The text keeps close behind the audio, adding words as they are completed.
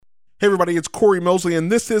Hey everybody, it's Corey Mosley,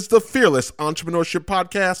 and this is the Fearless Entrepreneurship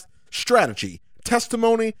Podcast, strategy,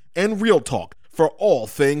 testimony, and real talk for all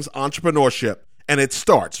things entrepreneurship. And it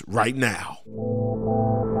starts right now.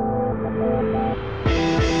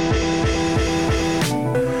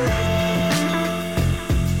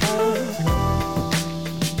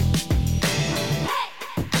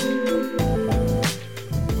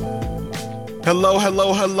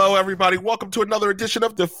 Hello, everybody. Welcome to another edition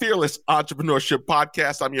of the Fearless Entrepreneurship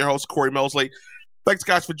Podcast. I'm your host, Corey Mosley. Thanks,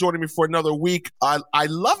 guys, for joining me for another week. I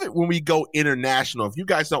love it when we go international. If you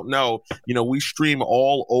guys don't know, we stream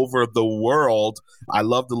all over the world. I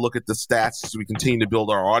love to look at the stats as we continue to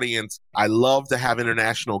build our audience. I love to have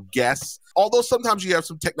international guests. Although sometimes you have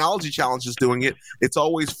some technology challenges doing it, it's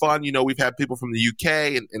always fun. We've had people from the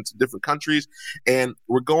UK and some different countries, and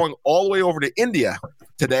we're going all the way over to India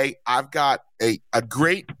today. I've got a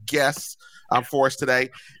great guest for us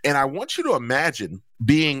today, and I want you to imagine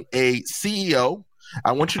being a CEO.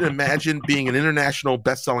 I want you to imagine being an international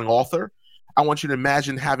best-selling author. I want you to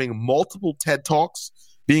imagine having multiple TED Talks,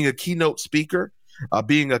 being a keynote speaker,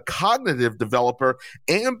 being a cognitive developer,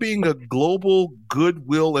 and being a global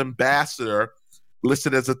goodwill ambassador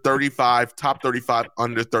listed as a top 35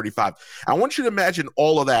 under 35. I want you to imagine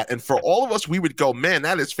all of that. And for all of us, we would go, man,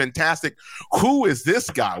 that is fantastic. Who is this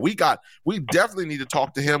guy? We definitely need to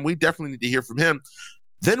talk to him. We definitely need to hear from him.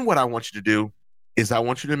 Then what I want you to do is I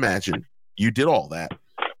want you to imagine you did all that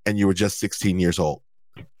and you were just 16 years old.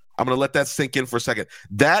 I'm going to let that sink in for a second.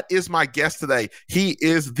 That is my guest today. He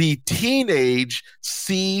is the teenage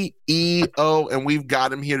CEO, and we've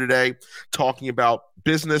got him here today talking about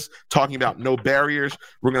business, talking about no barriers.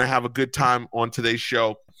 We're going to have a good time on today's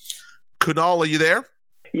show. Kunal, are you there?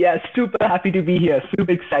 Yeah, super happy to be here.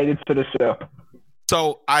 Super excited for the show.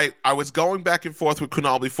 So I was going back and forth with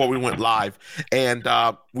Kunal before we went live, and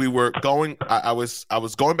we were going. I was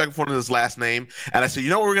going back and forth with his last name, and I said, you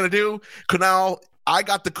know what we're gonna do, Kunal? I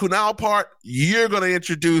got the Kunal part. You're gonna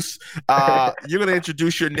introduce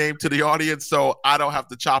your name to the audience, so I don't have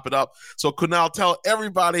to chop it up. So Kunal, tell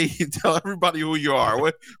everybody who you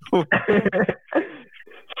are.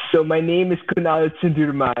 So my name is Kunal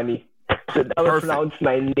Chandiramani. So that was pronounced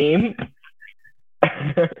my name.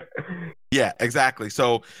 Yeah, exactly.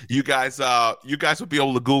 So you guys will be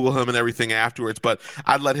able to Google him and everything afterwards, but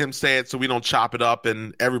I'd let him say it so we don't chop it up,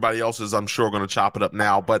 and everybody else is, I'm sure, going to chop it up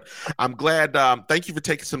now. But I'm glad. Thank you for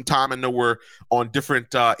taking some time. I know we're on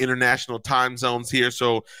different international time zones here,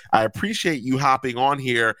 so I appreciate you hopping on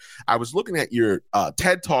here. I was looking at your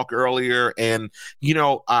TED Talk earlier, and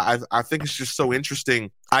I think it's just so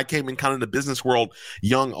interesting. I came in kind of the business world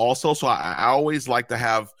young also, so I always like to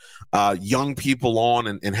have young people on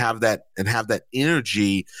and have that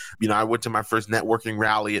energy. I went to my first networking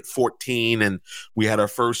rally at 14, and we had our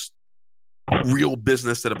first real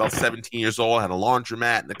business at about 17 years old. I had a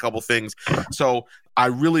laundromat and a couple things. So I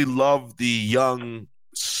really love the young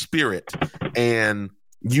spirit. And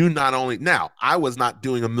now I was not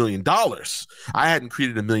doing $1 million. I hadn't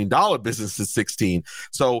created $1 million business at 16.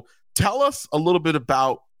 So tell us a little bit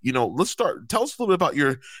about, tell us a little bit about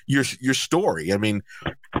your story. I mean,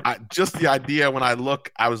 just the idea when I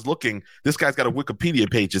was looking, this guy's got a Wikipedia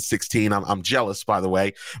page at 16. I'm jealous, by the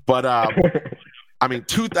way. But,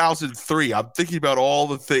 2003, I'm thinking about all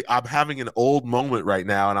the things. I'm having an old moment right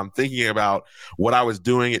now, and I'm thinking about what I was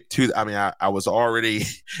doing at I was already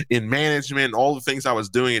in management, all the things I was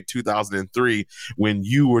doing at 2003 when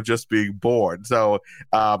you were just being born. So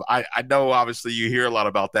I know, obviously, you hear a lot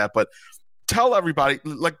about that, but tell everybody,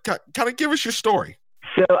 kind of give us your story.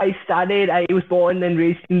 So I was born and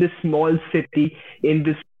raised in this small city in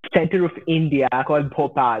the center of India called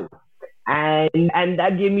Bhopal. And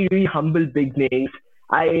that gave me really humble beginnings.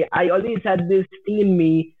 I always had this thing in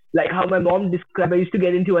me, like how my mom described, I used to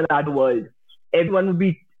get into another world. Everyone would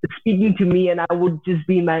be speaking to me and I would just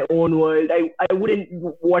be in my own world. I wouldn't,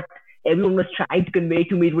 what everyone was trying to convey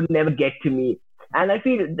to me, it would never get to me. And I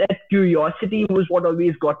feel that curiosity was what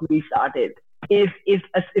always got me started. If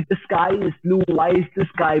the sky is blue, why is the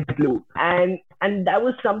sky blue? And that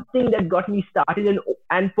was something that got me started.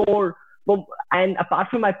 And apart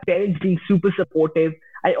from my parents being super supportive,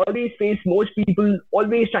 I always faced most people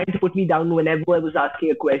always trying to put me down whenever I was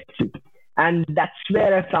asking a question. And that's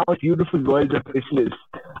where I found beautiful world of business.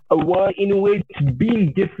 A world in which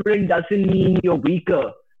being different doesn't mean you're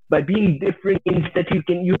weaker. But being different means that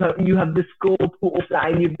you have the scope to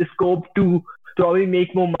offline, you have the scope to probably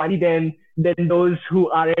make more money than those who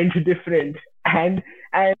aren't different. And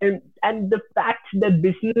the fact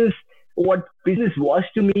that what business was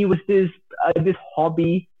to me was this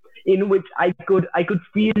hobby in which I could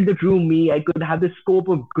feel the true me. I could have the scope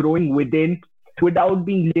of growing within. without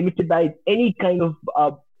being limited by any kind of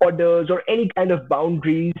borders or any kind of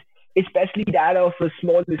boundaries, especially that of a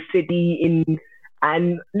small city in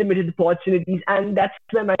and limited opportunities. And that's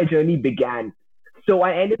where my journey began. So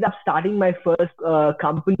I ended up starting my first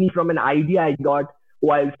company from an idea I got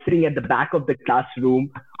while sitting at the back of the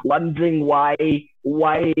classroom, wondering why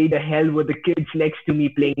the hell were the kids next to me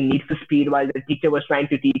playing Need for Speed while the teacher was trying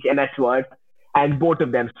to teach MS Word, and both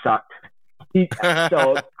of them sucked.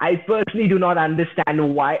 So I personally do not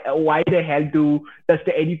understand why the hell does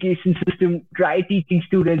the education system try teaching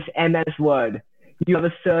students MS Word? You have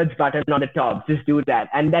a search button on the top, just do that,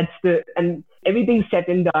 and everything's set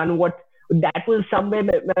and done. What that was somewhere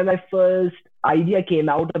where my first idea came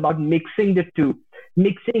out about mixing the two,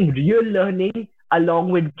 mixing real learning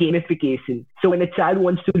along with gamification. So when a child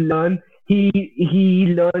wants to learn,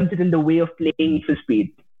 he learns it in the way of playing for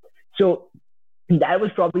speed. So that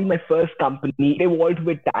was probably my first company. It evolved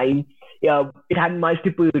with time. It had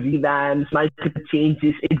multiple revamps, multiple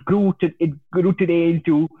changes. It grew today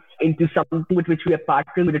into something with which we are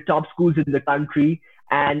partnering with the top schools in the country.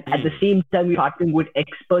 And at the same time, we're partnering with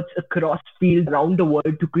experts across fields around the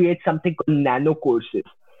world to create something called nano courses,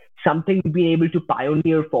 something we've been able to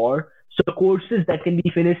pioneer for. So courses that can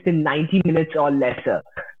be finished in 90 minutes or lesser.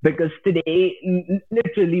 Because today,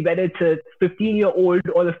 literally, whether it's a 15-year-old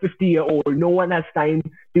or a 50-year-old, no one has time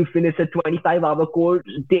to finish a 25-hour course,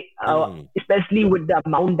 especially with the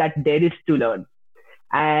amount that there is to learn.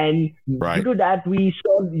 And due to that, we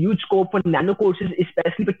saw huge scope for nano courses,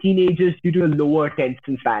 especially for teenagers due to a lower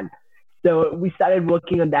attention span. So we started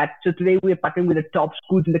working on that. So today we are partnering with the top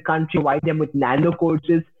schools in the country, provide them with nano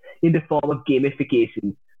courses in the form of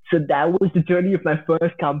gamification. So that was the journey of my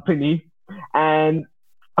first company. And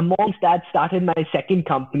amongst that, started my second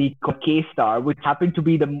company called K-Star, which happened to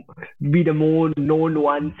be the more known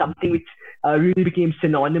one, something which really became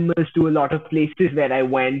synonymous to a lot of places where I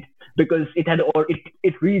went, because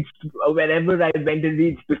it reached wherever I went, it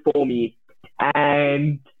reached before me.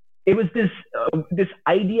 And it was this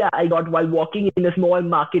idea I got while walking in a small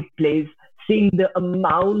marketplace, seeing the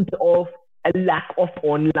amount of a lack of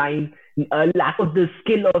online, a lack of the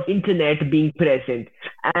skill of internet being present.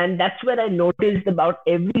 And that's where I noticed about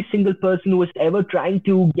every single person who was ever trying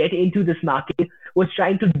to get into this market was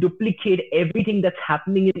trying to duplicate everything that's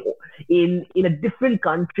happening in a different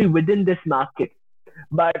country within this market.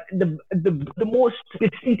 But the most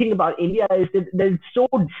distinct thing about India is that it's so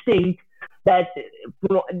distinct that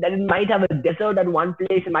that it might have a desert at one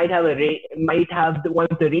place, it might have one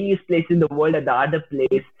of the rainiest places in the world at the other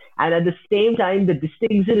place, and at the same time, the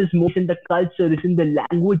distinction is most in the culture, it's in the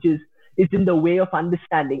languages, it's in the way of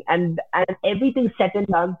understanding, and everything set and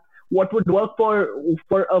done. What would work for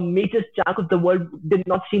a major chunk of the world did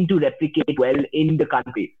not seem to replicate well in the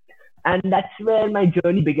country. And that's where my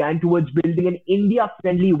journey began towards building an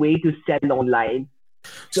India-friendly way to sell online.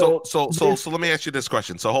 So let me ask you this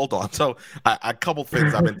question. So hold on. So a couple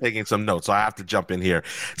things, I've been taking some notes, so I have to jump in here.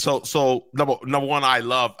 So number one,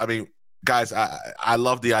 guys, I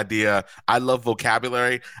love the idea. I love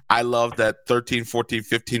vocabulary. I love that 13, 14,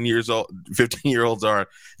 15-year-olds are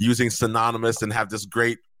using synonymous and have this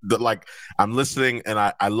great, I'm listening and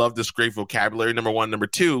I love this great vocabulary, number one. Number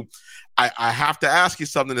two, I have to ask you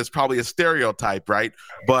something that's probably a stereotype, right?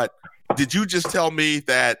 But did you just tell me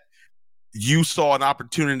that you saw an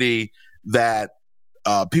opportunity that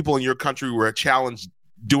people in your country were challenged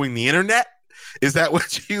doing the internet? Is that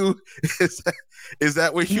what you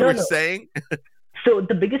were saying? So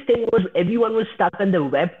the biggest thing was everyone was stuck on the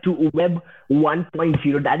web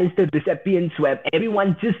 1.0. That is the recipient's web.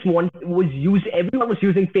 Everyone was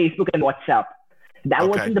using Facebook and WhatsApp. That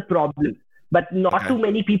wasn't the problem. But not too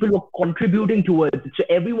many people were contributing towards it. So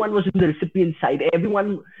everyone was on the recipient side.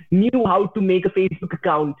 Everyone knew how to make a Facebook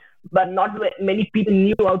account, but not many people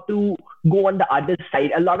knew how to go on the other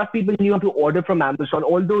side. A lot of people knew how to order from Amazon,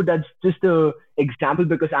 although that's just an example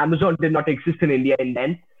because Amazon did not exist in India and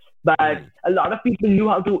then. But a lot of people knew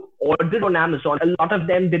how to order on Amazon. A lot of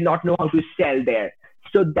them did not know how to sell there.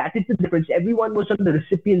 So that is the difference. Everyone was on the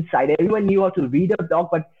recipient side. Everyone knew how to read a blog,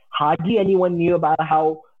 but hardly anyone knew about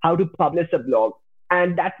how to publish a blog.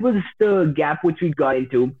 And that was the gap which we got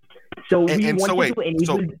into. So we wanted to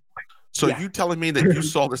enable... So you telling me that you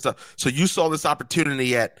saw this stuff. So you saw this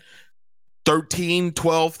opportunity at 13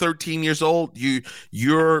 years old.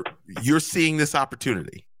 You're seeing this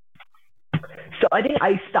opportunity. So I think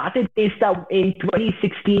I started this out in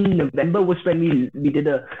 2016. November was when we did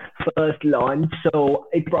a first launch. So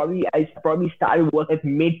I probably started work at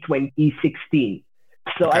mid 2016.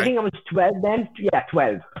 So okay. I think I was 12 then. Yeah,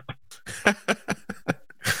 12.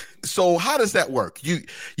 So how does that work?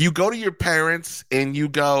 You go to your parents and you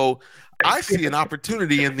go, I see an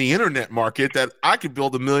opportunity in the internet market that I could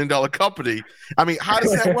build $1 million company. I mean, how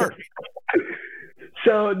does that work?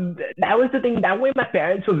 So that was the thing. That way, my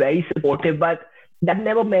parents were very supportive, but that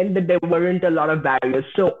never meant that there weren't a lot of barriers.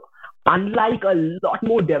 So unlike a lot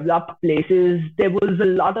more developed places, there was a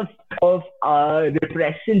lot of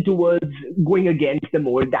repression towards going against the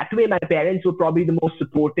more. That way, my parents were probably the most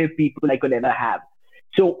supportive people I could ever have.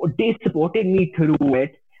 So they supported me through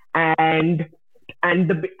it, and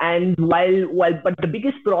but the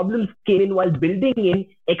biggest problems came in while building in.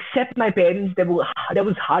 Except my parents, there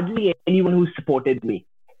was hardly anyone who supported me.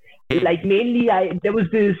 Like mainly, there was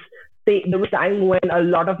time when a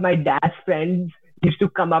lot of my dad's friends used to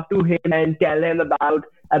come up to him and tell him about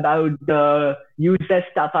the useless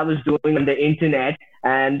stuff I was doing on the internet,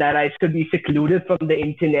 and that I should be secluded from the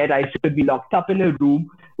internet. I should be locked up in a room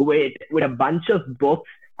with a bunch of books,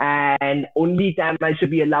 and only time I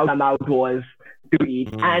should be allowed to come out was to eat.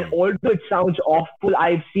 And although it sounds awful,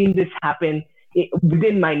 I've seen this happen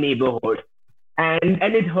within my neighborhood, and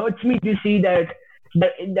it hurts me to see that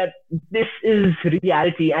this is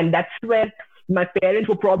reality. And that's where my parents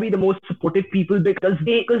were probably the most supportive people, because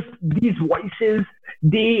these voices,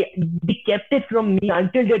 they kept it from me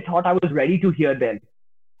until they thought I was ready to hear them.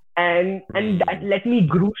 And that let me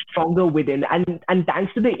grow stronger within. And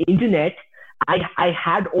thanks to the internet, I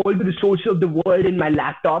had all the resources of the world in my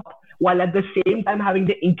laptop, while at the same time having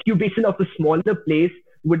the incubation of a smaller place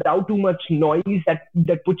without too much noise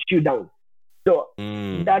that puts you down. So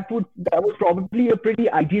that was probably a pretty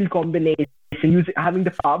ideal combination, having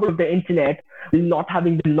the power of the internet, not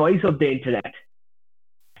having the noise of the internet.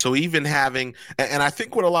 So even having, and I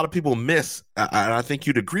think what a lot of people miss, and I think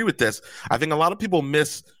you'd agree with this, I think a lot of people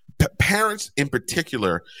miss, parents in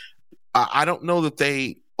particular, I don't know that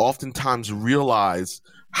they oftentimes realize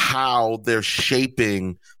how they're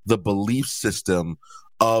shaping the belief system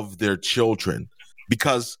of their children.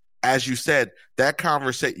 Because as you said, that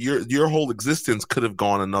conversation, your whole existence could have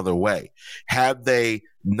gone another way. Had they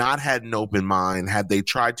not had an open mind, had they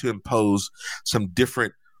tried to impose some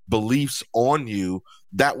different beliefs on you,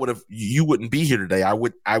 you wouldn't be here today. I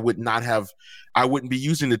wouldn't be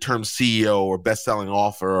using the term CEO or best-selling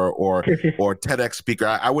author or TEDx speaker.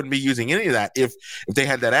 I wouldn't be using any of that if they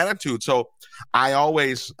had that attitude. So I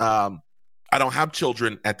always, I don't have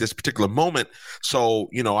children at this particular moment, so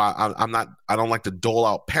I don't like to dole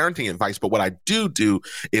out parenting advice. But what I do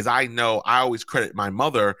is I always credit my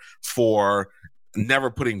mother for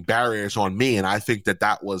never putting barriers on me, and I think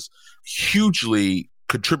that was hugely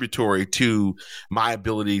contributory to my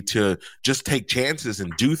ability to just take chances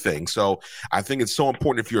and do things. So I think it's so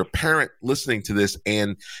important, if you're a parent listening to this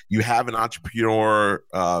and you have an entrepreneurial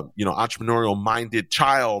minded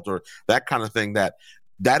child or that kind of thing, that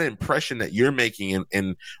impression that you're making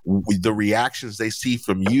and the reactions they see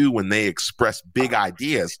from you when they express big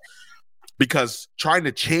ideas. Because trying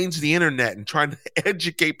to change the internet and trying to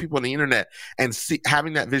educate people on the internet and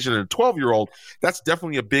having that vision of a 12-year-old, that's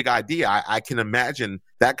definitely a big idea. I can imagine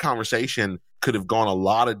that conversation could have gone a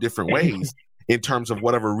lot of different ways in terms of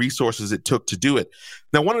whatever resources it took to do it.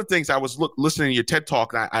 Now, one of the things I was listening to your TED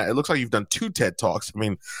Talk, and it looks like you've done 2 TED Talks. I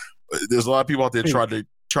mean, there's a lot of people out there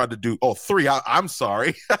trying to do, 3, I'm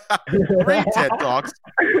sorry, 3 TED Talks.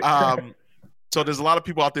 So there's a lot of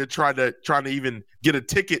people out there trying to even get a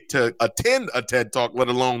ticket to attend a TED Talk, let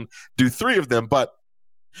alone do 3 of them. But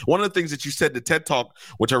one of the things that you said to TED Talk,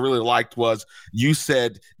 which I really liked, was you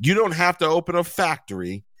said you don't have to open a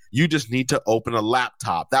factory, you just need to open a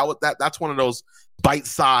laptop. That's one of those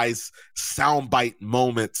bite-sized soundbite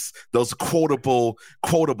moments, those quotable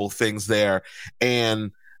things there.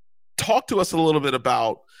 And talk to us a little bit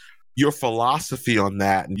about your philosophy on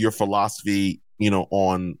that, and your philosophy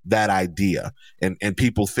on that idea, and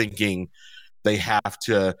people thinking they have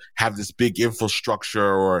to have this big infrastructure,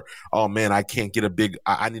 or, oh man, I can't get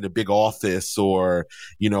I need a big office, or,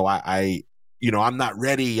 I'm not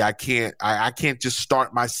ready. I can't just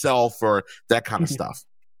start myself, or that kind of stuff.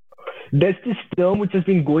 There's this term which has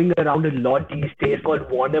been going around a lot these days called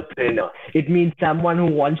wantrepreneur. It means someone who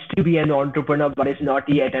wants to be an entrepreneur but is not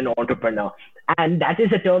yet an entrepreneur. And that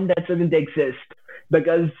is a term that doesn't exist,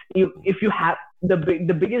 because if you have the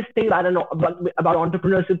biggest thing about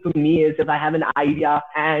entrepreneurship for me is, if I have an idea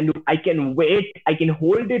and I can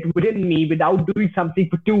hold it within me without doing something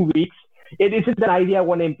for 2 weeks, it isn't an idea I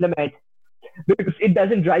want to implement, because it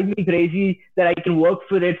doesn't drive me crazy that I can work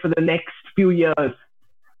for it for the next few years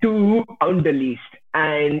to pound the least.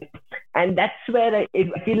 And that's where I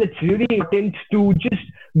feel it's really important to just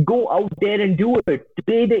go out there and do it.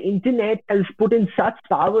 Today, the internet has put in such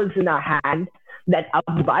powers in our hand that our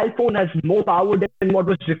mobile phone has more power than what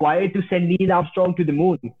was required to send Neil Armstrong to the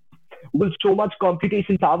moon. with so much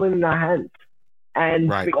computation power in our hands. And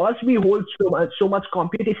Right. because we hold so much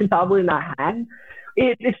computation power in our hand,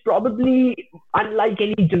 it is probably unlike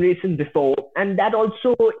any generation before. And that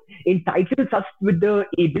also entitles us with the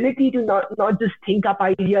ability to not just think up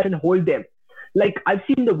ideas and hold them. Like I've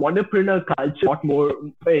seen the entrepreneur culture a lot more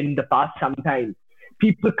in the past sometimes.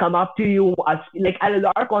 People come up to you, like at a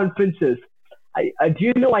lot of conferences. Do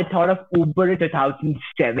you know I thought of Uber in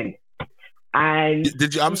 2007? And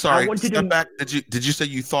Did you? I'm sorry. Step back. Did you say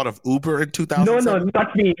you thought of Uber in 2007?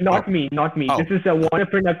 No, not me. Oh. This is a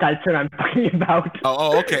entrepreneur culture I'm talking about.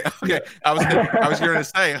 Okay. I was going to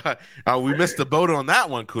say we missed the boat on that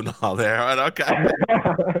one, Kunal. There. Okay.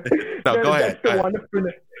 No, go ahead.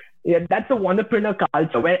 That's the entrepreneur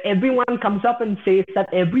culture where everyone comes up and says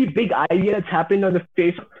that every big idea that's happened on the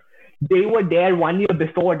face, they were there 1 year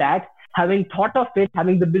before that, having thought of it,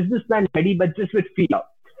 having the business plan ready, but just with fear.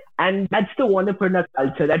 And that's the entrepreneur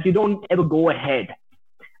culture, that you don't ever go ahead.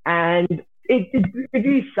 And it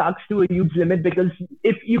really sucks to a huge limit, because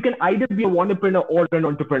if you can either be an entrepreneur or an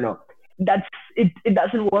entrepreneur, it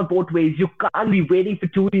doesn't work both ways. You can't be waiting for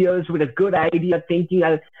 2 years with a good idea, thinking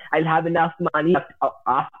I'll have enough money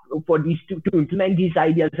for these to implement these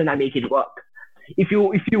ideas and I make it work. If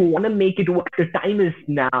you want to make it work, the time is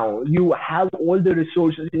now. You have all the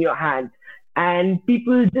resources in your hand, and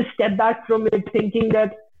people just step back from it thinking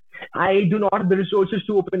that I do not have the resources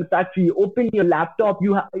to open a factory. Open your laptop,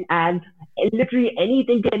 and literally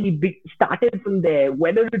anything can be started from there,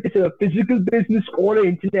 whether it is a physical business or an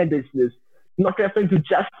internet business. Not referring to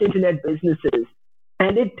just internet businesses.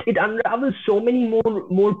 And it unravels so many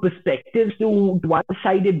more perspectives to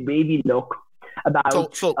one-sided way we look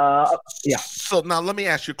about. So now let me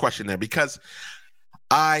ask you a question there, because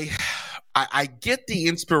I get the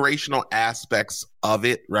inspirational aspects of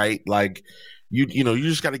it, right? Like, you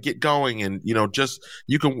just got to get going, and just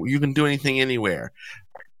you can do anything anywhere.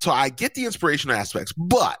 So I get the inspirational aspects,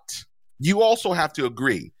 but you also have to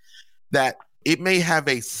agree that it may have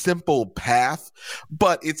a simple path,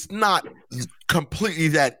 but it's not completely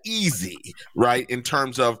that easy, right? In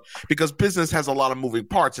terms of, because business has a lot of moving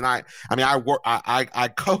parts, and I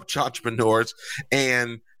coach entrepreneurs,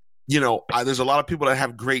 and there's a lot of people that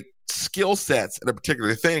have great skill sets in a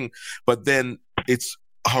particular thing, but then it's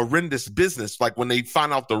horrendous business, like when they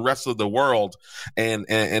find out the rest of the world and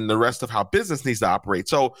the rest of how business needs to operate.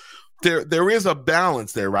 So there is a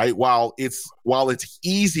balance there, right? While it's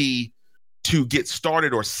easy to get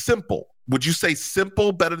started, or simple, would you say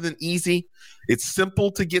simple better than easy? It's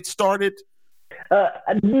simple to get started?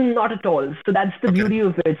 Not at all. So that's the beauty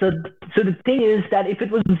of it. So the thing is that if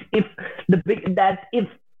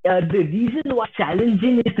the reason why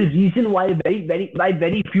challenging is the reason why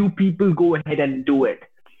very few people go ahead and do it.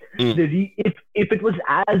 If it was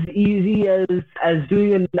as easy as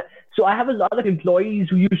doing so I have a lot of employees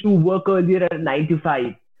who used to work earlier at 9 to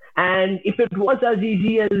 5, and if it was as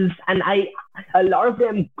easy as, and a lot of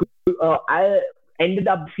them, I ended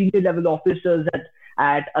up senior level officers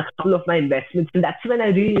at a couple of my investments, and that's when I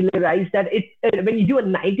really realized that when you do a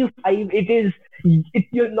 9 to 5,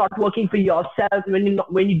 you're not working for yourself. When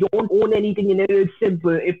you don't own anything in it, it's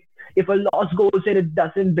simple. If a loss goes in, it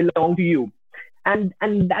doesn't belong to you. And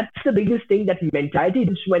that's the biggest thing, that mentality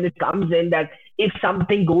is when it comes in, that if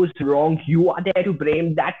something goes wrong, you are there to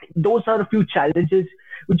blame. Those are a few challenges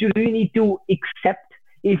which you really need to accept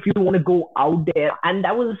if you want to go out there. And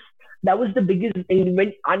that was the biggest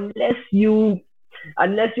thing. Unless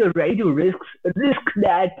you're ready to risk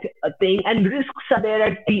that thing, and risks are there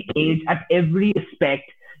at the age, at every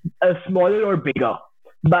aspect, smaller or bigger.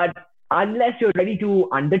 But unless you're ready to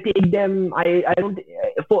undertake them, I don't.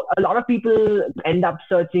 For a lot of people, end up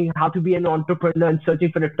searching how to be an entrepreneur and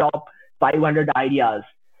searching for the top 500 ideas.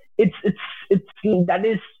 That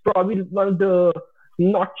is probably one of the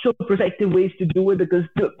not so protective ways to do it, because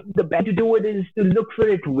the best to do it is to look for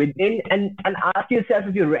it within, and ask yourself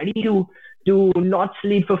if you're ready to not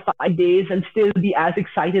sleep for 5 days and still be as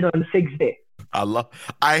excited on the 6th day. I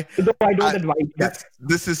don't advise that.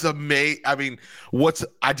 This is amazing. I mean,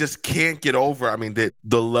 I just can't get over. I mean,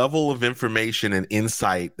 the level of information and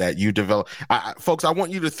insight that you develop. Folks, I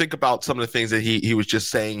want you to think about some of the things that he was just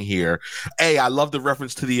saying here. I love the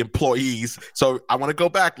reference to the employees. So I want to go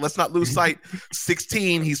back. Let's not lose sight.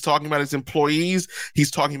 16, he's talking about his employees.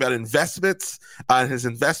 He's talking about investments. His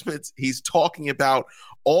investments. He's talking about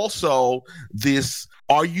also this.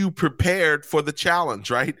 Are you prepared for the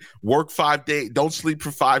challenge, right? Work 5 days, don't sleep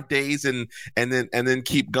for 5 days, and then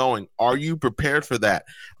keep going. Are you prepared for that?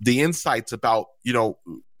 The insights about,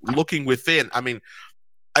 looking within. I mean,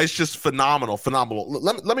 it's just phenomenal.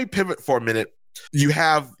 Let me pivot for a minute.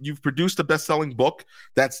 You've produced a best-selling book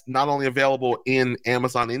that's not only available in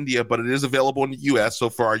Amazon India, but it is available in the US. So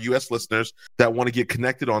for our US listeners that want to get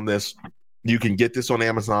connected on this, you can get this on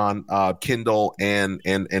Amazon, Kindle, and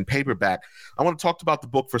paperback. I want to talk about the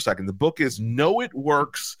book for a second. The book is Know It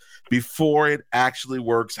Works Before It Actually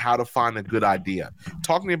Works: How to Find a Good Idea.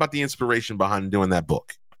 Talk to me about the inspiration behind doing that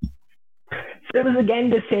book. So it was again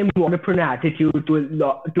the same entrepreneur attitude to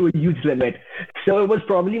a huge limit. So it was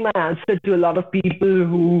probably my answer to a lot of people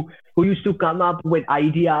who used to come up with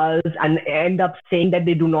ideas and end up saying that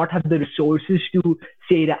they do not have the resources to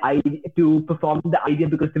say the idea, to perform the idea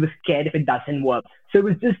because they were scared if it doesn't work. So it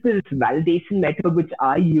was just this validation method which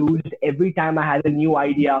I used every time I had a new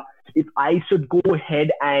idea. If I should go ahead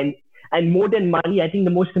and more than money, I think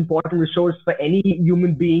the most important resource for any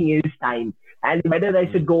human being is time. And whether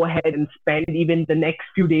I should go ahead and spend even the next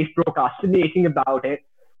few days procrastinating about it.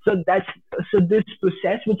 So this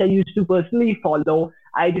process, which I used to personally follow,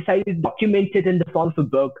 I decided to document it in the form of a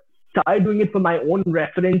book. Started doing it for my own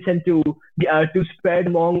reference and to spread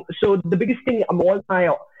among. So the biggest thing among my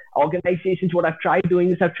organizations, what I've tried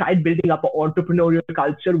doing is I've tried building up an entrepreneurial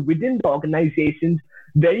culture within the organizations,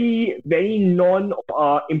 very, very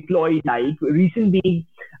non-employee like. Reason being,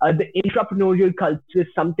 the entrepreneurial culture is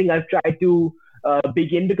something I've tried to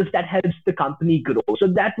begin because that helps the company grow. So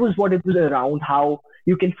that was what it was around, how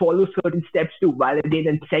you can follow certain steps to validate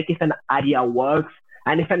and check if an idea works.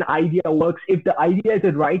 And if an idea works, if the idea is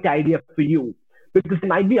the right idea for you, because there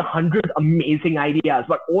might be 100 amazing ideas,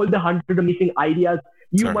 but all the 100 amazing ideas,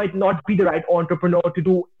 you might not be the right entrepreneur to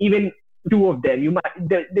do even 2 of them.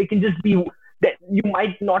 They can just be that you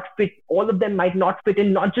might not fit. All of them might not fit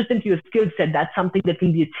in, not just into your skill set. That's something that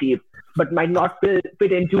can be achieved, but might not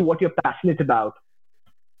fit into what you're passionate about.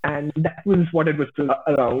 And that was what it was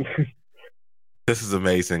around. This is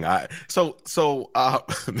amazing. Man,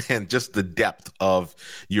 just the depth of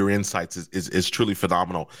your insights is truly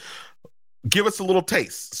phenomenal. Give us a little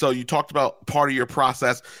taste. So you talked about part of your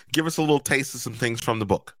process. Give us a little taste of some things from the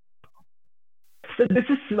book. So this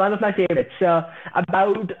is one of my favorites.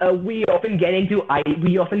 We often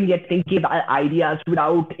get thinking about ideas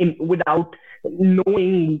without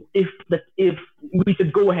knowing if we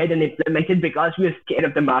should go ahead and implement it because we're scared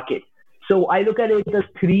of the market. So I look at it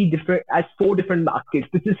as 4 different markets.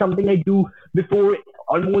 This is something I do before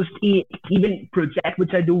almost even project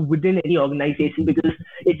which I do within any organization, because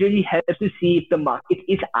it really helps to see if the market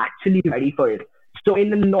is actually ready for it. So in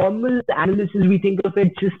the normal analysis, we think of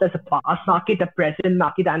it just as a past market, a present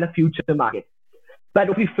market, and a future market. But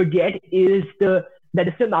what we forget is the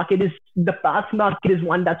past market is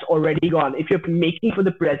one that's already gone. If you're making for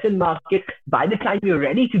the present market, by the time you're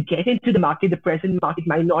ready to get into the market, the present market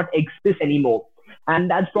might not exist anymore. And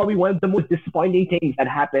that's probably one of the most disappointing things that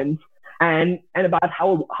happens. And about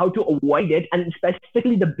how to avoid it. And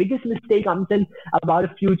specifically, the biggest mistake comes in about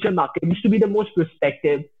a future market. It used to be the most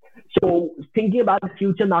prospective. So thinking about the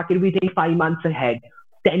future market, we think 5 months ahead,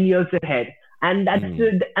 10 years ahead. And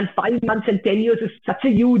and 5 months and 10 years is such a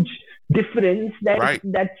huge difference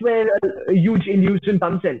that's where a huge illusion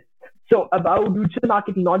comes in. So about future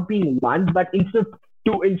market not being one, but instead of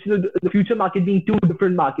the future market being 2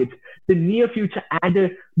 different markets, the near future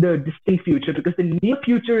and the distant future, because the near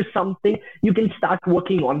future is something you can start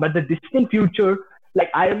working on, but the distant future, like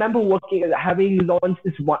I remember having launched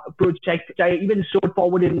this one project, which I even showed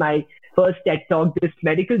forward in my first TED talk, this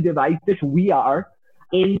medical device, this VR,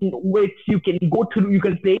 in which you can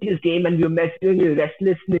play this game and you're measuring your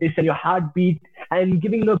restlessness and your heartbeat and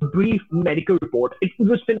giving a brief medical report. It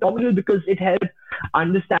was phenomenal because it helped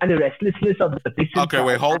understand the restlessness of the patient. Okay,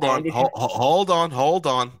 wait, hold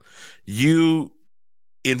on. You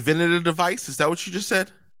invented a device? Is that what you just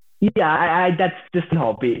said? Yeah, I that's just a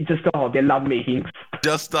hobby. I love making.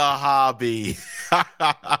 Just a hobby.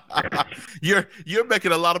 You're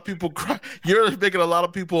making a lot of people cry. You're making a lot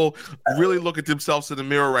of people really look at themselves in the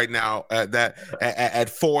mirror right now at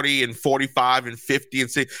 40 and 45 and 50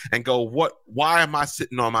 and go, why am I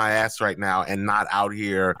sitting on my ass right now and not out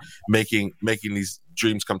here making these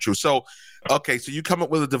dreams come true? So, okay, so you come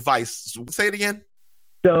up with a device. Say it again.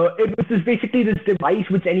 So it was basically this device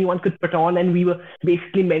which anyone could put on, and we were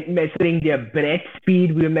basically measuring their breath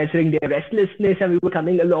speed, we were measuring their restlessness, and we were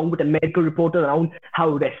coming along with a medical report around how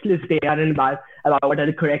restless they are and about what are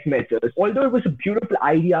the correct measures. Although it was a beautiful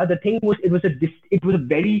idea, the thing was it was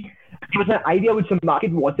an idea which the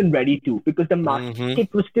market wasn't ready to, because the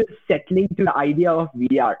market was still settling to the idea of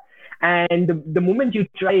VR. And the moment you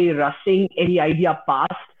try rushing any idea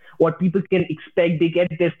past what people can expect, they get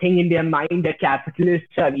this thing in their mind that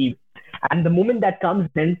capitalists are evil. And the moment that comes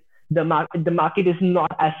in, the market is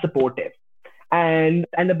not as supportive. and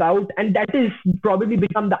that is probably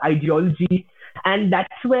become the ideology. And that's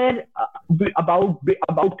where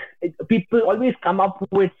about people always come up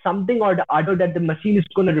with something or the other that the machine is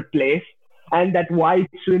going to replace, and that why it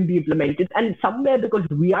shouldn't be implemented. And somewhere, because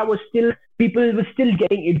VR was still, people were still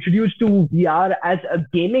getting introduced to VR as a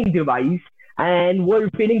gaming device, and were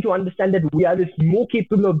failing to understand that VR is more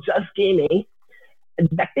capable of just gaming. And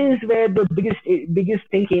that is where the biggest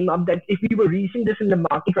thing came up, that if we were reaching this in the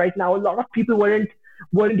market right now, a lot of people weren't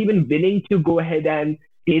even willing to go ahead and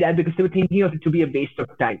say that, because they were thinking of it to be a waste of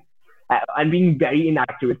time, and being very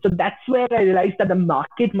inaccurate. So that's where I realized that the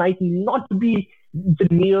market might not be the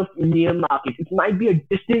near market. It might be a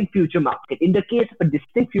distant future market. In the case of a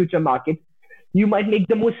distant future market, you might make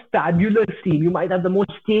the most fabulous team. You might have the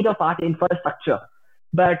most state of art infrastructure,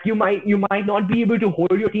 but you might not be able to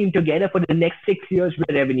hold your team together for the next 6 years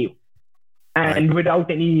with revenue, and Right.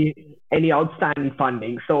 without any outstanding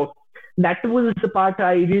funding. So that was the part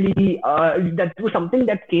I really that was something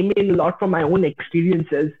that came in a lot from my own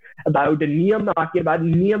experiences about the near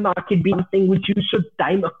market, being something which you should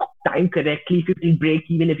time correctly. If you can break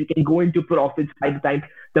even, if you can go into profits by the time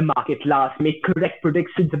the market lasts, make correct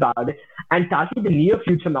predictions about it, and target the near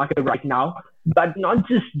future market right now, but not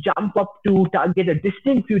just jump up to target a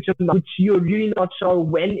distant future market, which you're really not sure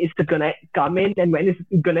when is it gonna come in and when is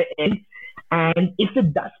it gonna end. And if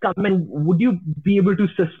it does come in, would you be able to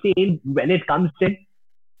sustain when it comes in?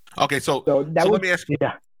 Okay, so let me ask you.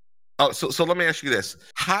 Yeah. Oh, so let me ask you this: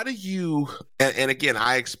 how do you? And again,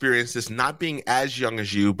 I experienced this not being as young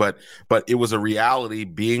as you, but it was a reality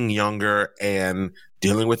being younger and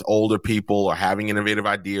dealing with older people, or having innovative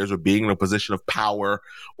ideas, or being in a position of power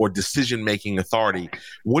or decision making authority.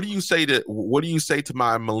 What do you say to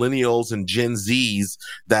my millennials and Gen Zs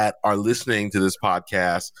that are listening to this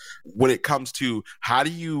podcast when it comes to how do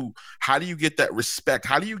you get that respect?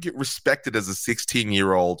 How do you get respected as a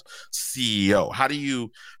 16-year-old CEO? How do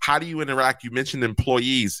you interact? You mentioned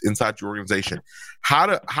employees inside your organization.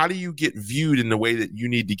 How do you get viewed in the way that you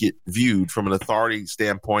need to get viewed from an authority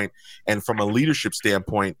standpoint and from a leadership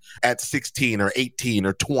standpoint at 16 or 18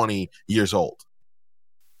 or 20 years old?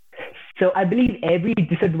 So I believe every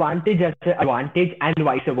disadvantage has an advantage, and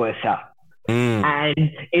vice versa. And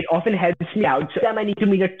it often helps me out. So if I need to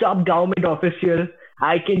meet a top government official,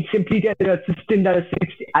 I can simply tell the assistant that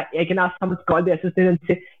I can ask someone to call the assistant and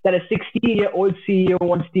say that a 16-year-old CEO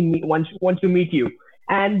wants to meet you.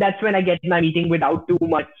 And that's when I get my meeting without too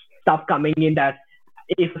much stuff coming in, that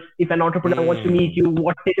if an entrepreneur wants to meet you,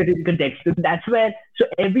 what is it in context? So that's where, so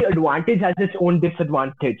every advantage has its own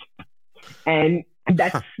disadvantage. And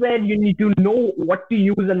that's where you need to know what to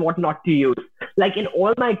use and what not to use. Like in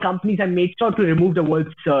all my companies, I made sure to remove the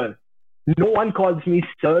word sir. No one calls me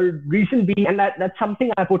sir. Reason being, and that's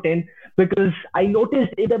something I put in, because I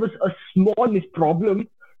noticed if there was a small problem,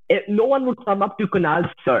 no one would come up to Kunal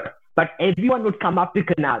sir, but everyone would come up to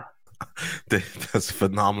Kunal. That's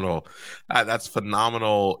phenomenal. That's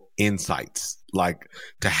phenomenal insights. Like,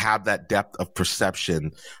 to have that depth of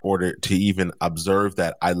perception, or to even observe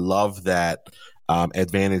that. I love that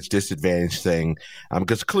advantage disadvantage thing,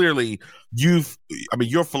 because clearly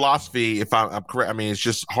your philosophy, if I'm correct, it's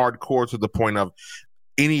just hardcore to the point of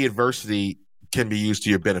any adversity can be used to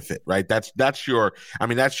your benefit, right? That's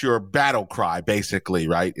your battle cry, basically,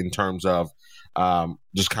 right? In terms of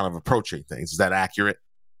just kind of approaching things. Is that accurate?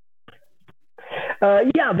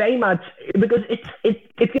 Yeah, very much, because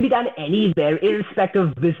it can be done anywhere, irrespective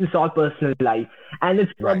of business or personal life, and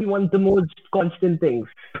it's probably one of the most constant things.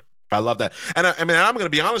 I love that. And I'm going to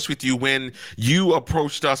be honest with you, when you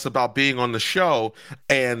approached us about being on the show,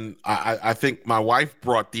 and I think my wife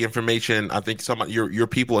brought the information, I think your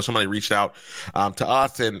people or somebody reached out to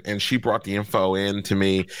us, and she brought the info in to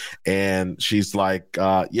me, and she's like,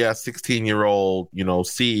 16-year-old,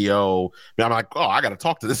 CEO. And I'm like, oh, I got to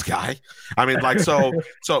talk to this guy. So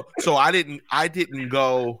I didn't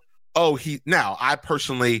go, oh, now I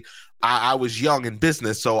personally, I was young in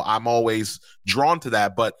business, so I'm always drawn to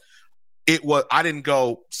that, but I didn't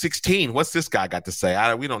go 16. What's this guy got to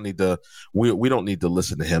say? We don't need to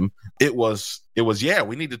listen to him. It was, yeah,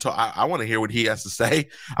 we need to talk. I want to hear what he has to say.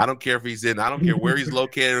 I don't care if he's I don't care where he's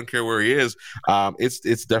located. I don't care where he is.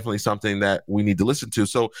 It's definitely something that we need to listen to.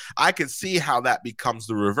 So I could see how that becomes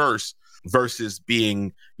the reverse, versus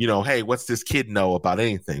being, hey, what's this kid know about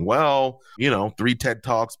anything? Well, 3 TED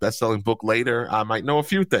Talks, best-selling book later, I might know a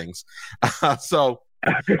few things. All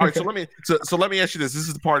right, so let me ask you this. This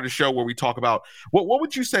is the part of the show where we talk about what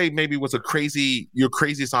would you say maybe was your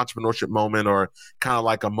craziest entrepreneurship moment, or kind of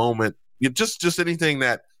like a moment, just anything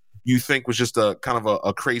that you think was just a kind of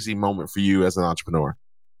a crazy moment for you as an entrepreneur.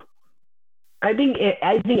 I think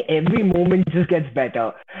every moment just gets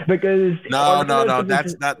better because No, no, no.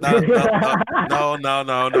 That's not no, no, no, no, no,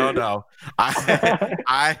 no, no, no.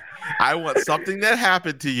 I I want something that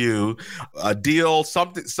happened to you, a deal,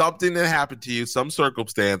 something that happened to you, some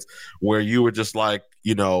circumstance where you were just like,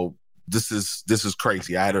 this is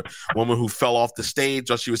crazy. I had a woman who fell off the stage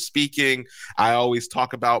while she was speaking. I always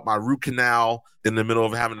talk about my root canal in the middle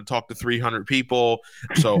of having to talk to 300 people.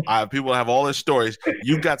 So people have all their stories.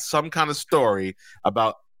 You got some kind of story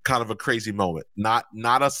about kind of a crazy moment, not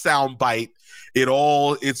a sound bite. It's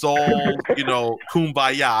all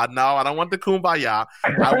kumbaya. No, I don't want the kumbaya.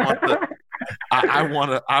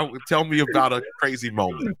 I tell me about a crazy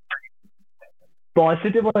moment.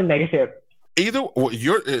 Positive or negative? Either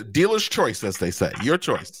your dealer's choice, as they say, your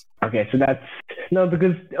choice. Okay, so that's no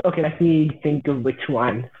because okay, let me think of which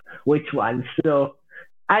one. So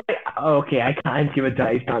I can't give a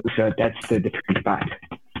direct answer. That's the difficult part.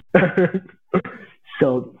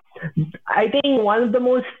 So I think one of the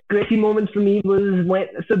most crazy moments for me was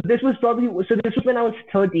this was when I was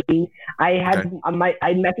 13. I had I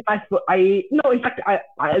met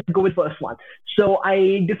I'll go with first one. So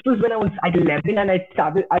this was when I was at 11 and I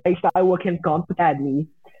started working at Comp Academy,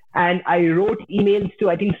 and I wrote emails to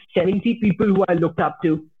I think 70 people who I looked up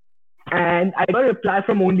to, and I got a reply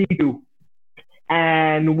from only two.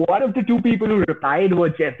 And one of the two people who replied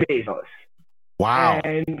was Jeff Bezos. Wow.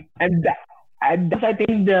 And that's I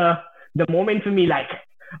think the moment for me, like,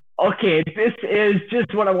 okay, this is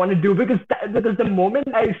just what I want to do because the moment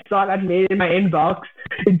I saw that mail in my inbox,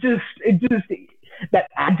 it just that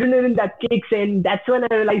adrenaline that kicks in. That's when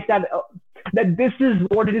I realized that this is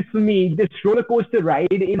what it is for me. This roller coaster ride,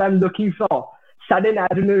 if I'm looking for sudden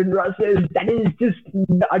adrenaline rushes, that is just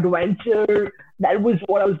the adventure. That was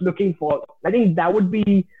what I was looking for. I think that would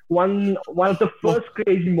be one of the first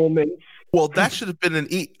crazy moments. Well, that should have been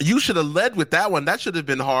you should have led with that one. That should have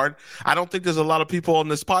been hard. I don't think there's a lot of people on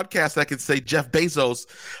this podcast that could say Jeff Bezos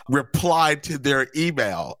replied to their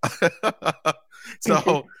email.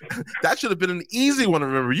 So that should have been an easy one to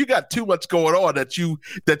remember. You got too much going on that you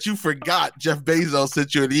forgot Jeff Bezos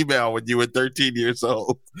sent you an email when you were 13 years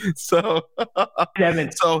old. So,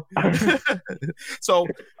 so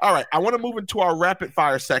all right. I want to move into our rapid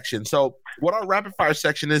fire section. So what our rapid fire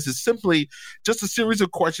section is simply just a series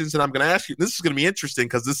of questions that I'm going to ask you. This is going to be interesting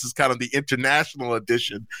because this is kind of the international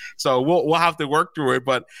edition. So we'll have to work through it,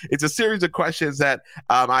 but it's a series of questions that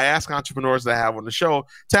I ask entrepreneurs that I have on the show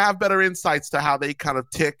to have better insights to how they kind of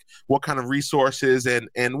tick, what kind of resources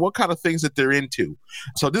and what kind of things that they're into.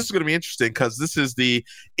 So this is going to be interesting because this is the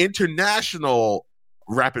international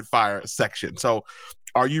rapid fire section. So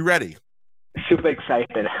are you ready? Super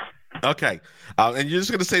excited. Okay. And you're just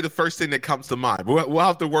going to say the first thing that comes to mind. We'll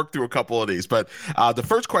have to work through a couple of these. But the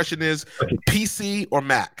first question is PC or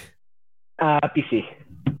Mac? PC.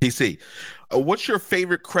 PC. What's your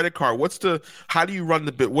favorite credit card? How do you run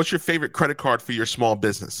the bit? What's your favorite credit card for your small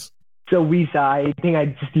business? So Visa. I think I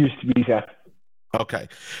just used Visa. Okay.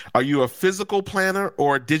 Are you a physical planner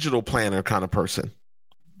or a digital planner kind of person?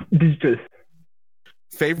 Digital.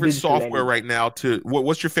 Favorite software right now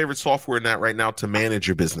what's your favorite software in that right now to manage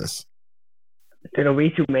your business? There are way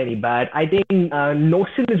too many, but I think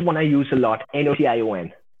Notion is one I use a lot.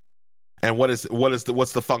 Notion. And what's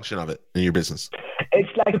the function of it in your business? It's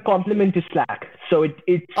like a complement to Slack. So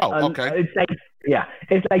it's okay.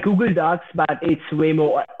 It's like Google Docs, but it's way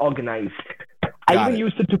more organized. I even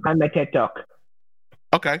used it to plan my TED Talk.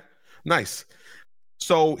 Okay, nice.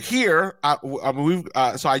 So here,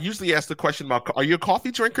 so I usually ask the question about: are you a coffee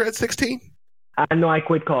drinker at 16? No, I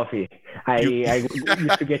quit coffee. I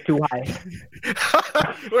used to get too high.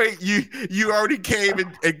 Wait, you already came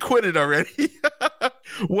and quit it already?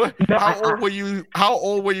 How old were you? How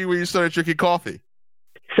old were you when you started drinking coffee?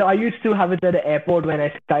 So I used to have it at the airport when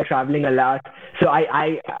I started traveling a lot. So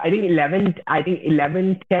I think 11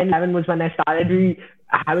 was when I started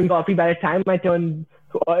having coffee. By the time I turned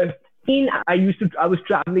 15, I was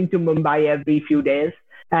traveling to Mumbai every few days.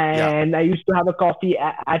 And I used to have a coffee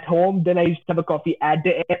at home. Then I used to have a coffee at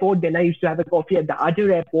the airport. Then I used to have a coffee at the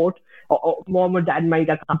other airport. Mom or dad might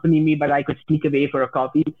accompany me, but I could sneak away for a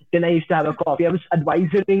coffee. Then I used to have a coffee. I was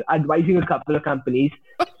advising a couple of companies.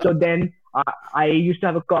 So then I used to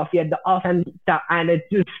have a coffee at the off, and it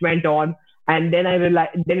just went on. And then I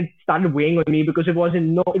realized, then it started weighing on me because it was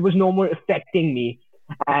no more affecting me.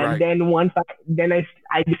 And then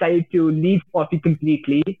I decided to leave coffee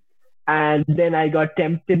completely. And then I got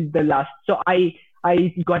tempted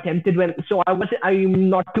I got tempted I'm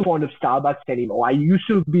not too fond of Starbucks anymore. I used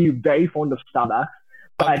to be very fond of Starbucks.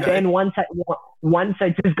 But then once I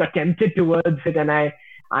just got tempted towards it, and I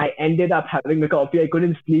I ended up having a coffee. I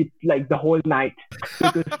couldn't sleep like the whole night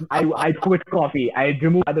because I quit coffee. I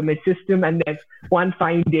removed it out of my system, and then one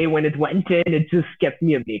fine day when it went in, it just kept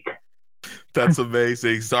me awake. That's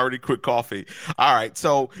amazing. He's already quit coffee. All right,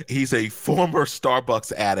 so he's a former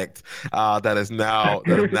Starbucks addict that is now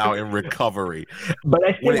in recovery. But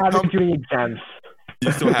I still have it during exams.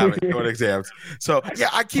 You still have it during exams. So yeah,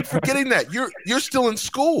 I keep forgetting that you're still in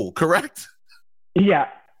school, correct? Yeah.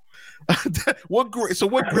 What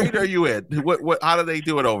grade are you in? What how do they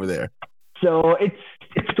do it over there? So it's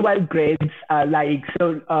 12 grades.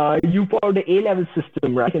 You follow the A-level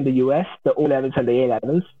system, right? In the US, the O-levels and the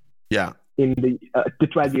A-levels. Yeah. In the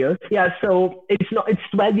 12 years. Yeah, so it's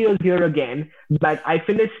 12 years here again, but I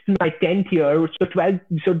finished my 10th year. So 12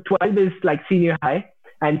 is like senior high,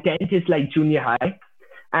 and 10th is like junior high,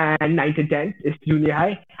 and 9th and 10th is junior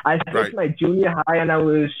high. I finished my junior high and I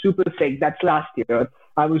was super sick. That's last year.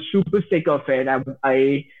 I was super sick of it.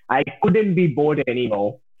 I couldn't be bored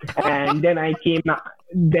anymore. And then I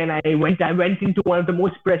went into one of the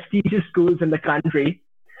most prestigious schools in the country.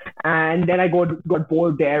 And then I got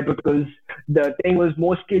bored there because the thing was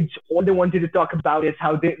most kids, all they wanted to talk about is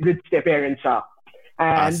how rich their parents are.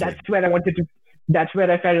 And that's where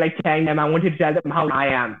I felt like telling them, I wanted to tell them how I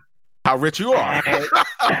am. How rich you are.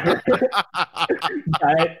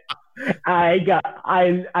 But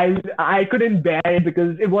I couldn't bear it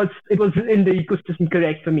because it was in the ecosystem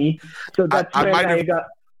correct for me. So that's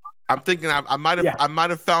I'm thinking I might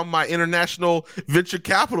have found my international venture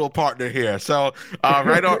capital partner here. So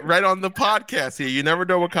right on the podcast here. You never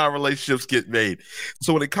know what kind of relationships get made.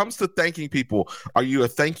 So when it comes to thanking people, are you a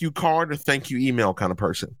thank you card or thank you email kind of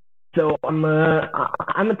person? So I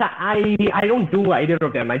don't do either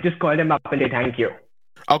of them. I just call them up and say thank you.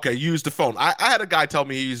 Okay, you use the phone. I had a guy tell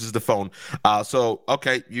me he uses the phone.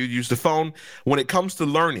 Okay, you use the phone. When it comes to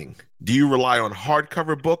learning, do you rely on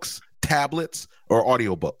hardcover books, tablets, or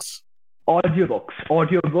audiobooks? Audiobooks.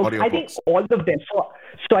 I think all of them.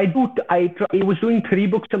 So I was doing 3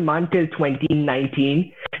 books a month till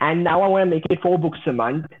 2019, and now I want to make it 4 books a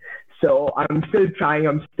month. So I'm still trying.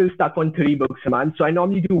 I'm still stuck on 3 books a month. So I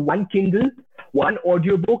normally do 1 Kindle, 1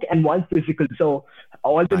 audiobook, and 1 physical. So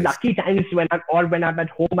all the lucky times when I'm at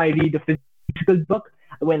home, I read the physical book.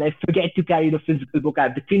 When I forget to carry the physical book, I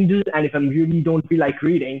have the Kindle. And if I really don't feel like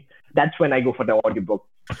reading, that's when I go for the audiobook.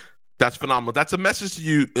 That's phenomenal. That's a message to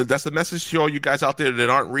you. That's a message to all you guys out there that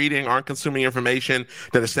aren't reading, aren't consuming information,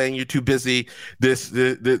 that are saying you're too busy. This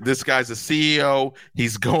guy's a CEO.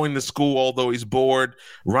 He's going to school, although he's bored,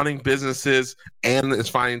 running businesses, and is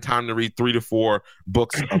finding time to read 3 to 4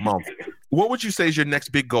 books a month. What would you say is your next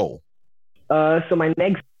big goal? So my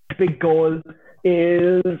next big goal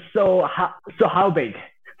is how big?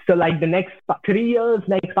 So like the next 3 years,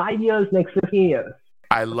 next 5 years, next 15 years.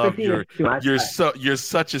 I love you're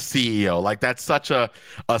such a CEO. Like that's such a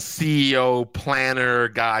CEO planner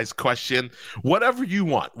guy's question. Whatever you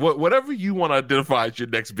want, whatever you want to identify as your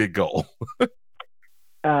next big goal.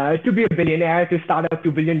 To be a billionaire, to start up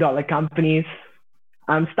 $2 billion companies.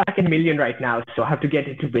 I'm stuck in million right now, so I have to get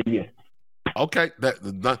it to billion. Okay,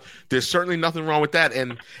 there's certainly nothing wrong with that,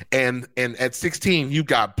 and at 16, you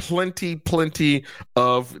got plenty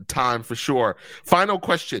of time for sure. Final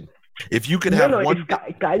question. If you could have one...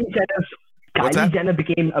 Kylie Jenner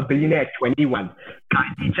became a billionaire at 21.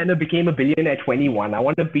 Kylie Jenner became a billionaire at 21. I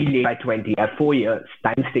want to be late by 20. I have 4 years.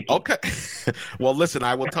 Time's ticking. Okay. Well, listen,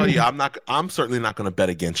 I will tell you, I'm certainly not going to bet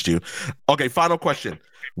against you. Okay, final question.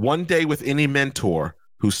 One day with any mentor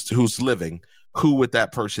who's living, who would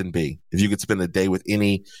that person be? If you could spend a day with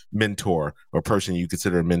any mentor or person you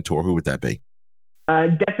consider a mentor, who would that be?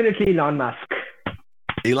 Definitely Elon Musk.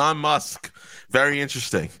 Elon Musk. Very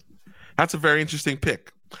interesting. That's a very interesting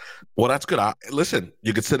pick. Well, that's good. Listen,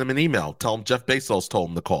 you could send him an email. Tell him Jeff Bezos told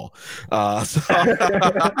him to call. All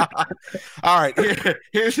right,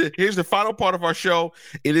 here's the final part of our show.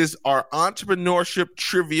 It is our entrepreneurship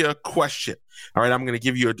trivia question. All right, I'm going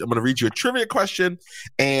to read you a trivia question,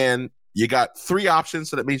 and you got 3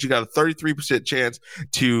 options, so that means you got a 33% chance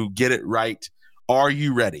to get it right. Are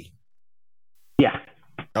you ready? Yeah.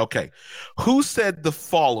 Okay. Who said the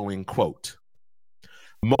following quote?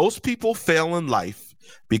 Most people fail in life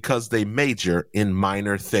because they major in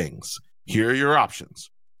minor things. Here are your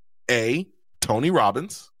options. A, Tony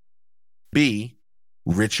Robbins. B,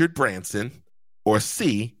 Richard Branson. Or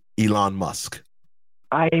C, Elon Musk.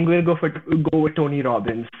 I'm going to go with Tony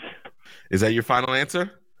Robbins. Is that your final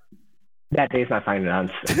answer? That is my final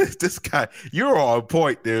answer. This guy, you're on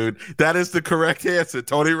point, dude. That is the correct answer.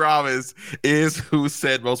 Tony Robbins is who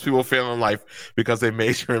said most people fail in life because they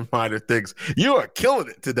major in minor things. You are killing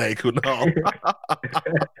it today, Kunal.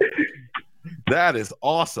 That is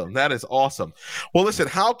awesome. That is awesome. Well, listen,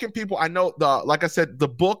 how can people, I know like I said, the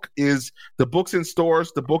book's in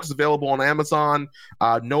stores. The book is available on Amazon.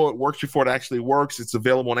 Know It Works Before It Actually Works. It's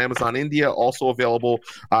available on Amazon India, also available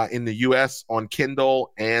in the US on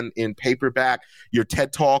Kindle and in paperback. Your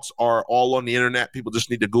TED Talks are all on the internet. People just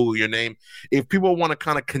need to Google your name. If people want to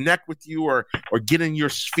kind of connect with you or get in your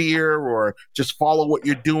sphere or just follow what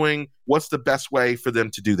you're doing, what's the best way for them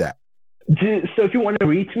to do that? So if you want to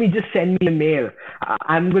reach me, just send me a mail.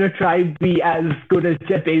 I'm going to try to be as good as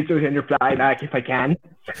Jeff Bezos and reply back if I can.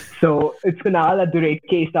 So it's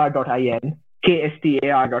kunal@kstar.in,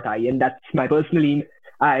 kstar.in. That's my personal email.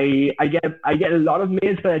 I get a lot of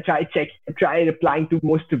mails, but I try replying to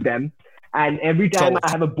most of them. And every time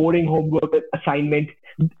I have a boring homework assignment,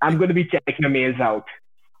 I'm going to be checking the mails out.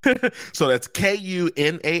 So that's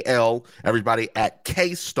KUNAL, everybody, at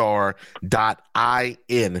kstar.in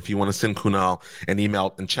if you want to send Kunal an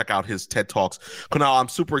email and check out his TED Talks. Kunal, I'm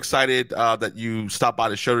super excited that you stopped by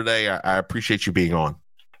the show today. I appreciate you being on.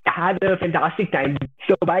 I had a fantastic time.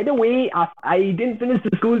 So by the way, I didn't finish the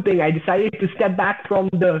school thing. I decided to step back from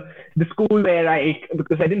the school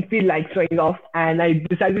because I didn't feel like showing off, and I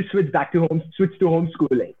decided to switch to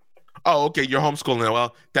homeschooling. Oh, okay. You're homeschooling.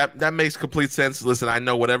 Well, that makes complete sense. Listen, I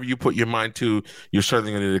know whatever you put your mind to, you're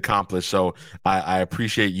certainly going to accomplish. So I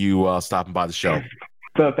appreciate you stopping by the show.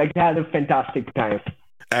 Perfect. I had a fantastic time.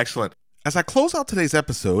 Excellent. As I close out today's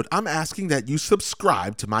episode, I'm asking that you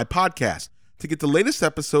subscribe to my podcast to get the latest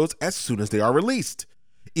episodes as soon as they are released.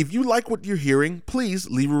 If you like what you're hearing, please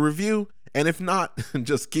leave a review. And if not,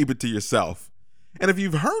 just keep it to yourself. And if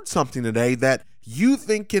you've heard something today that you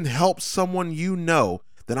think can help someone you know,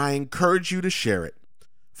 then I encourage you to share it.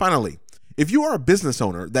 Finally, if you are a business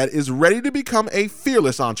owner that is ready to become a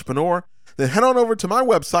fearless entrepreneur, then head on over to my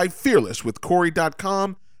website,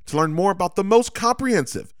 fearlesswithcorey.com, to learn more about the most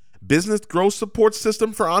comprehensive business growth support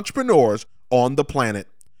system for entrepreneurs on the planet.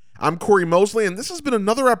 I'm Corey Mosley, and this has been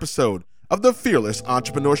another episode of the Fearless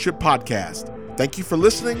Entrepreneurship Podcast. Thank you for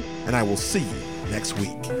listening, and I will see you next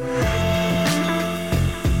week.